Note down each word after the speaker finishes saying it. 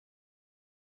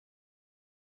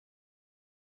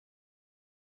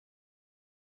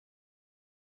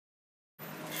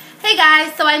Hey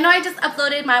guys, so I know I just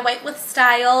uploaded my White with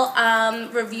Style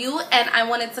review, and I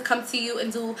wanted to come to you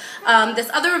and do this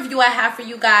other review I have for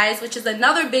you guys, which is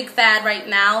another big fad right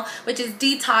now, which is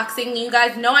detoxing. You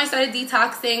guys know I started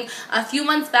detoxing a few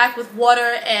months back with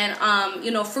water and you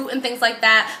know, fruit and things like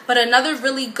that, but another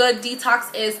really good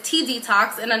detox is tea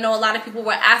detox. And I know a lot of people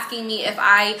were asking me if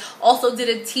I also did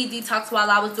a tea detox while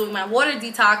I was doing my water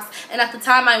detox, and at the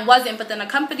time I wasn't, but then a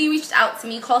company reached out to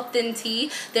me called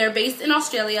ThinTea. They're based in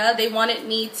Australia. They wanted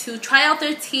me to try out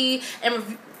their tea and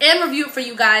review it for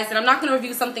you guys. And I'm not going to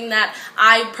review something that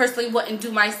I personally wouldn't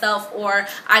do myself, or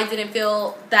I didn't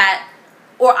feel that,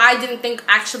 or I didn't think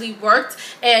actually worked.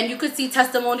 And you could see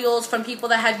testimonials from people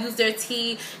that have used their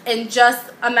tea in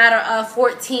just a matter of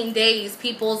 14 days.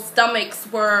 People's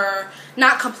stomachs were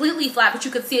not completely flat, but you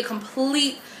could see a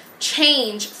complete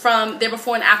change from their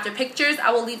before and after pictures. I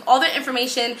will leave all their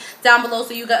information down below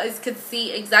so you guys could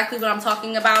see exactly what I'm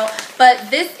talking about.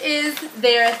 But this is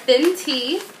their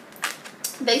ThinTea.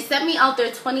 They sent me out their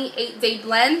 28-day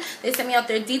blend. They sent me out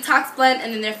their detox blend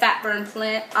and then their fat burn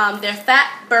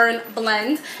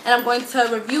blend. And I'm going to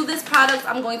review this product.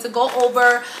 I'm going to go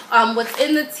over what's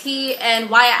in the tea and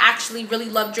why I actually really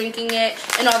love drinking it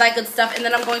and all that good stuff. And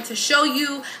then I'm going to show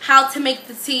you how to make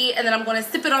the tea, and then I'm going to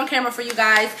sip it on camera for you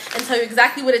guys and tell you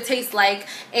exactly what it tastes like.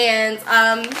 And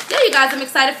yeah, you guys, I'm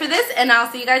excited for this, and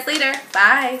I'll see you guys later.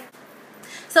 Bye.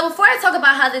 So before I talk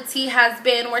about how the tea has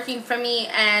been working for me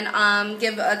and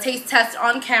give a taste test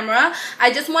on camera,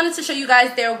 I just wanted to show you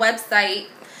guys their website.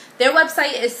 Their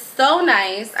website is so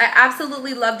nice. I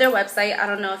absolutely love their website. I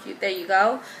don't know if you, there you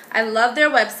go. I love their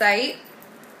website.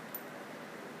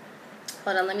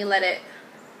 Hold on, let me let it,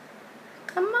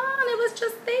 come on, it was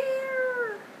just there.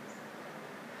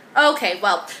 Okay,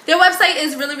 well, their website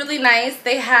is really, really nice.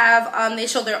 They have, they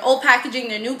show their old packaging,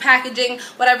 their new packaging.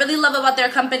 What I really love about their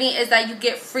company is that you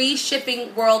get free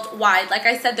shipping worldwide. Like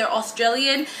I said, they're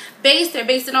Australian based. They're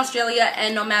based in Australia,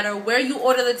 and no matter where you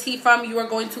order the tea from, you are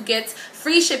going to get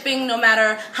free shipping. No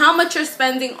matter how much you're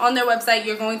spending on their website,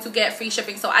 you're going to get free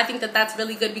shipping. So I think that that's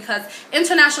really good, because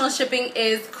international shipping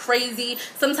is crazy.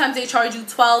 Sometimes they charge you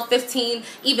 $12, $15,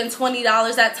 even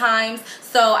 $20 at times.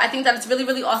 So I think that it's really,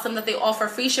 really awesome that they offer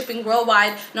free shipping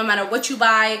worldwide, no matter what you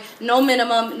buy, no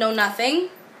minimum, no nothing.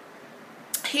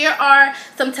 Here are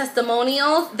some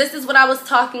testimonials. This is what I was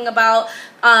talking about.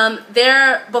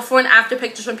 Their before and after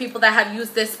pictures from people that have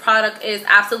used this product is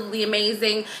absolutely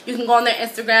amazing. You can go on their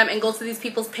Instagram and go to these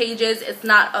people's pages. It's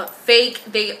not a fake.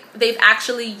 They've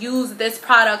actually used this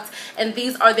product, and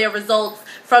these are their results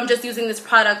from just using this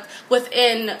product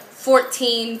within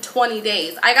 14-20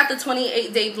 days. I got the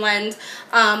 28-day blend,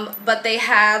 but they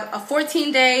have a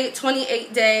 14-day,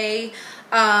 28-day,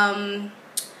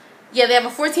 yeah, they have a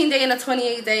 14-day and a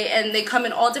 28-day, and they come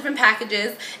in all different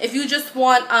packages. If you just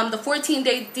want the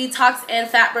 14-day detox and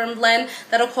fat burn blend,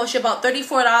 that'll cost you about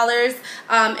 $34.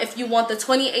 If you want the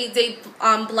 28-day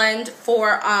blend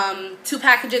for 2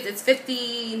 packages, it's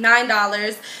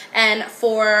 $59. And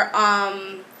for,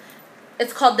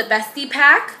 it's called the Bestie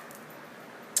Pack.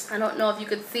 I don't know if you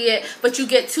could see it, but you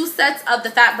get 2 sets of the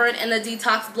fat burn and the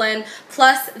detox blend,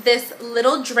 plus this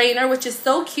little drainer, which is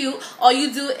so cute. All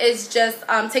you do is just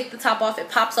take the top off. It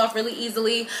pops off really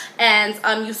easily, and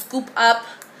you scoop up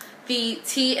the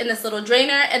tea in this little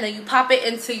drainer, and then you pop it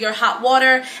into your hot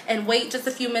water and wait just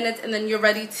a few minutes, and then you're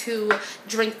ready to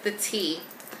drink the tea.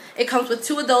 It comes with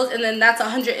 2 of those, and then that's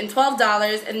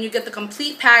 $112, and you get the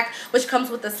complete pack, which comes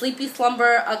with a Sleepy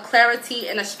Slumber, a Clarity,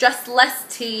 and a Stress Less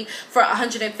tea for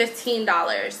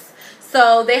 $115.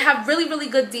 So they have really, really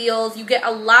good deals. You get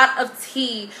a lot of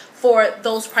tea for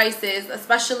those prices,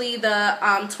 especially the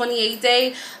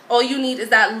 28-day. All you need is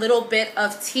that little bit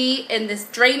of tea in this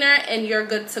drainer, and you're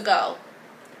good to go.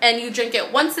 And you drink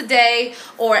it once a day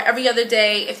or every other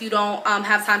day if you don't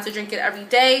have time to drink it every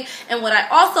day. And what I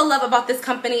also love about this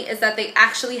company is that they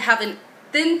actually have an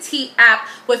ThinTea app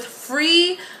with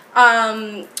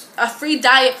a free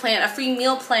diet plan, a free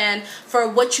meal plan for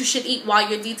what you should eat while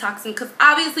you're detoxing. Because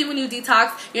obviously when you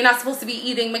detox, you're not supposed to be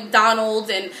eating McDonald's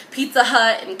and Pizza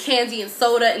Hut and candy and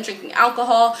soda and drinking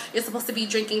alcohol. You're supposed to be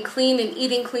drinking clean and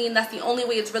eating clean. That's the only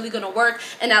way it's really going to work.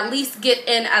 And at least get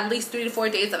in at least 3 to 4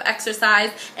 days of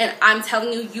exercise. And I'm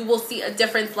telling you, you will see a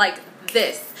difference like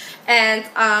this. And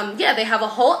yeah, they have a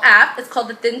whole app. It's called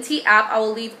the ThinTea app. I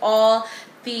will leave all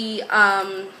the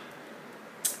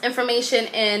information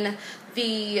in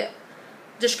the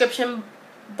description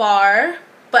bar.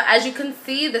 But as you can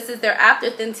see, this is their app,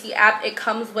 their ThinTea app. It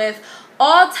comes with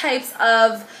all types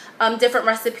of different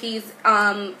recipes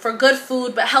for good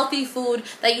food, but healthy food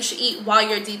that you should eat while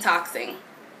you're detoxing.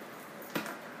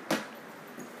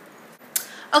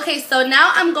 Okay, so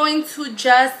now I'm going to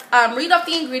just read off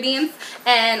the ingredients,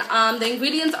 and the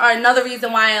ingredients are another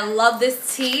reason why I love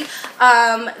this tea.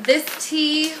 This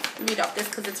tea, read off this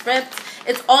because it's ripped.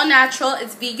 It's all natural.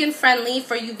 It's vegan friendly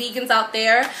for you vegans out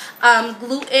there.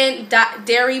 Gluten,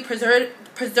 dairy,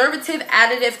 preservative,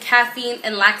 additive, caffeine,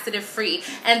 and laxative free.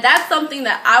 And that's something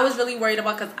that I was really worried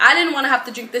about because I didn't want to have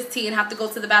to drink this tea and have to go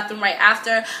to the bathroom right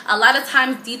after. A lot of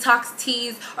times detox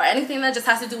teas or anything that just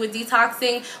has to do with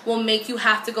detoxing will make you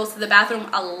have to go to the bathroom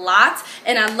a lot.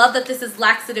 And I love that this is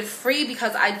laxative free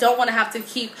because I don't want to have to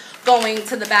keep going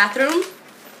to the bathroom.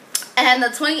 And the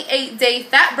 28-day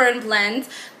fat burn blend,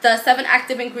 the 7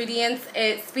 active ingredients,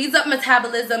 it speeds up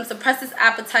metabolism, suppresses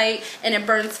appetite, and it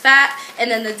burns fat.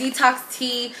 And then the detox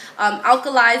tea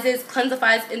alkalizes,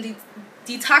 cleansifies, and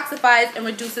detoxifies and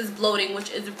reduces bloating,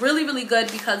 which is really, really good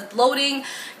because bloating,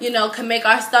 you know, can make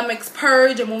our stomachs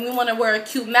purge. And when we want to wear a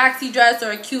cute maxi dress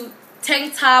or a cute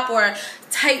tank top or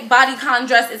tight bodycon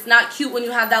dress, it's not cute when you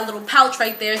have that little pouch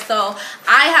right there. So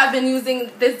I have been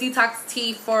using this detox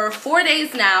tea for 4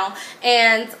 days now,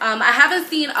 and I haven't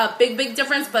seen a big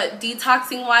difference, but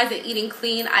detoxing wise and eating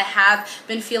clean, I have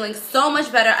been feeling so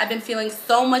much better. I've been feeling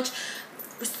so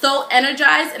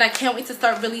energized, and I can't wait to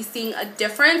start really seeing a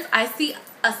difference. I see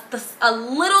a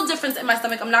little difference in my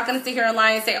stomach. I'm not going to sit here and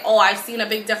lie and say, oh, I've seen a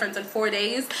big difference in 4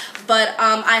 days, but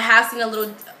I have seen a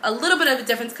little bit of a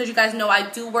difference because you guys know I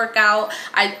do work out.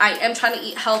 I am trying to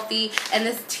eat healthy, and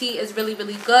this tea is really,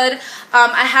 really good.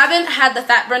 I haven't had the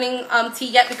fat burning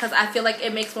tea yet because I feel like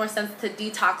it makes more sense to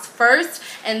detox first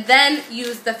and then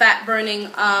use the fat burning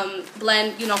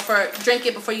blend, you know, for drink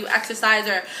it before you exercise,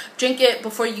 or drink it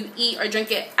before you eat, or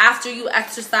drink it after you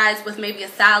exercise with maybe a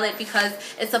salad, because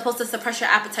it's supposed to suppress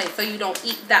your appetite so you don't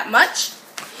eat that much.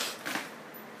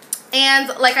 And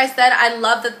like I said, I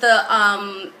love that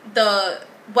the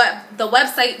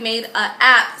website made an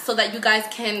app so that you guys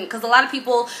can, because a lot of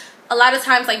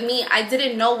times like me, I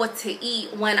didn't know what to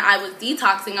eat when I was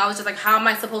detoxing. I was just like, how am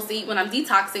I supposed to eat when I'm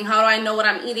detoxing? How do I know what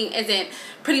I'm eating isn't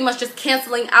pretty much just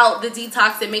canceling out the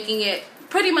detox and making it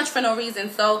pretty much for no reason?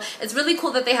 So it's really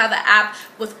cool that they have an app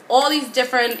with all these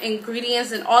different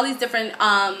ingredients and all these different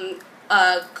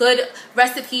good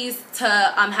recipes to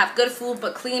have good food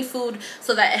but clean food,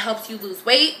 so that it helps you lose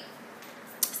weight.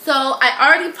 So I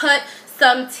already put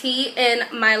some tea in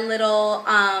my little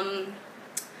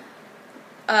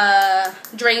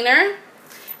drainer,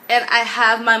 and I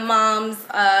have my mom's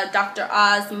Dr.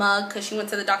 Oz mug because she went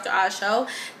to the Dr. Oz show.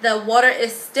 The water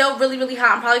is still really, really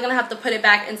hot. I'm probably gonna have to put it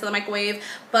back into the microwave,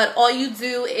 but all you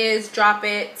do is drop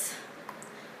it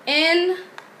in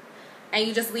and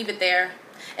you just leave it there.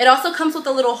 It also comes with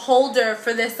a little holder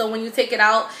for this, so when you take it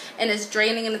out and it's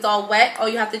draining and it's all wet, all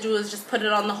you have to do is just put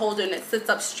it on the holder and it sits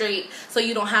up straight, so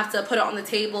you don't have to put it on the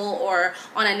table or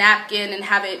on a napkin and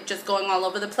have it just going all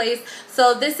over the place.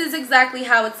 So this is exactly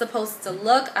how it's supposed to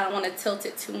look. I don't want to tilt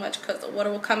it too much because the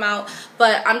water will come out,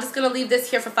 but I'm just going to leave this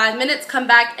here for 5 minutes, come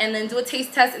back, and then do a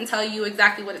taste test and tell you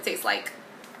exactly what it tastes like.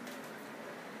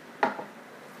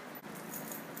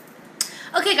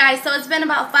 Okay guys, so it's been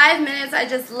about 5 minutes. I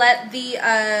just let the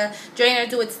drainer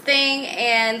do its thing,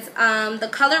 and the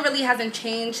color really hasn't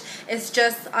changed. It's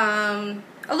just a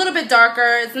little bit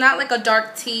darker. It's not like a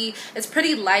dark tea. It's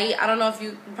pretty light. I don't know if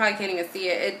you probably can't even see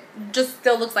it. It just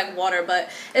still looks like water, but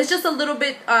it's just a little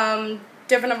bit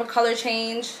different of a color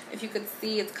change. If you could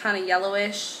see, it's kind of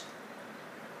yellowish.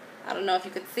 I don't know if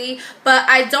you could see, but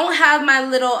I don't have my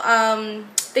little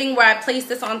thing where I place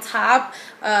this on top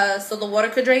so the water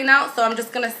could drain out, so I'm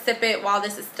just gonna sip it while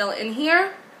this is still in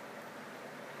here.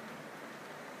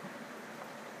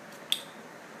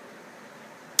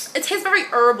 It tastes very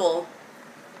herbal.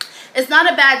 It's not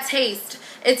a bad taste.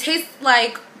 It tastes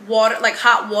like water, like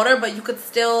hot water, but you could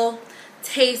still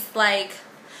taste like,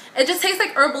 it just tastes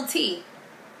like herbal tea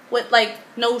with like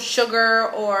no sugar,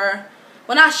 or,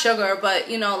 well, not sugar, but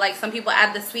you know, like some people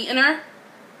add the sweetener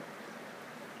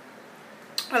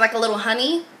or like a little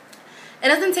honey. It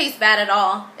doesn't taste bad at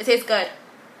all. It tastes good.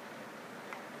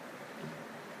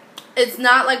 It's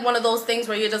not like one of those things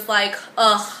where you're just like,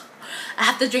 ugh, I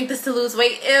have to drink this to lose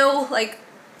weight. Ew. Like,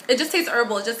 it just tastes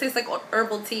herbal. It just tastes like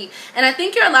herbal tea. And I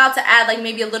think you're allowed to add like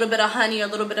maybe a little bit of honey or a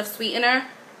little bit of sweetener.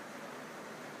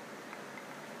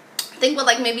 I think with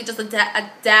like maybe just a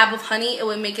dab of honey, it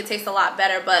would make it taste a lot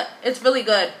better, but it's really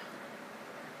good.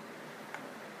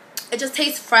 It just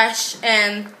tastes fresh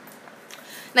and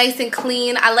nice and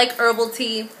clean. I like herbal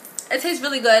tea. It tastes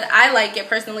really good. I like it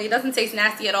personally. It doesn't taste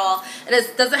nasty at all.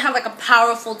 It doesn't have like a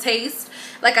powerful taste.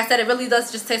 Like I said, it really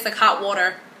does just taste like hot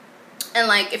water. And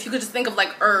like, if you could just think of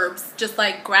like herbs, just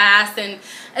like grass, and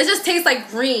it just tastes like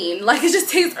green, like it just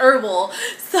tastes herbal.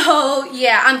 So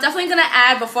yeah, I'm definitely gonna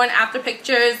add before and after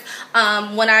pictures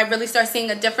when I really start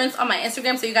seeing a difference on my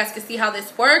Instagram, so you guys can see how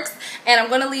this works. And I'm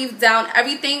gonna leave down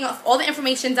everything, all the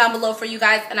information down below for you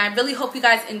guys, and I really hope you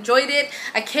guys enjoyed it.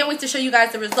 I can't wait to show you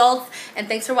guys the results, and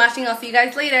thanks for watching. I'll see you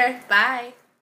guys later. Bye.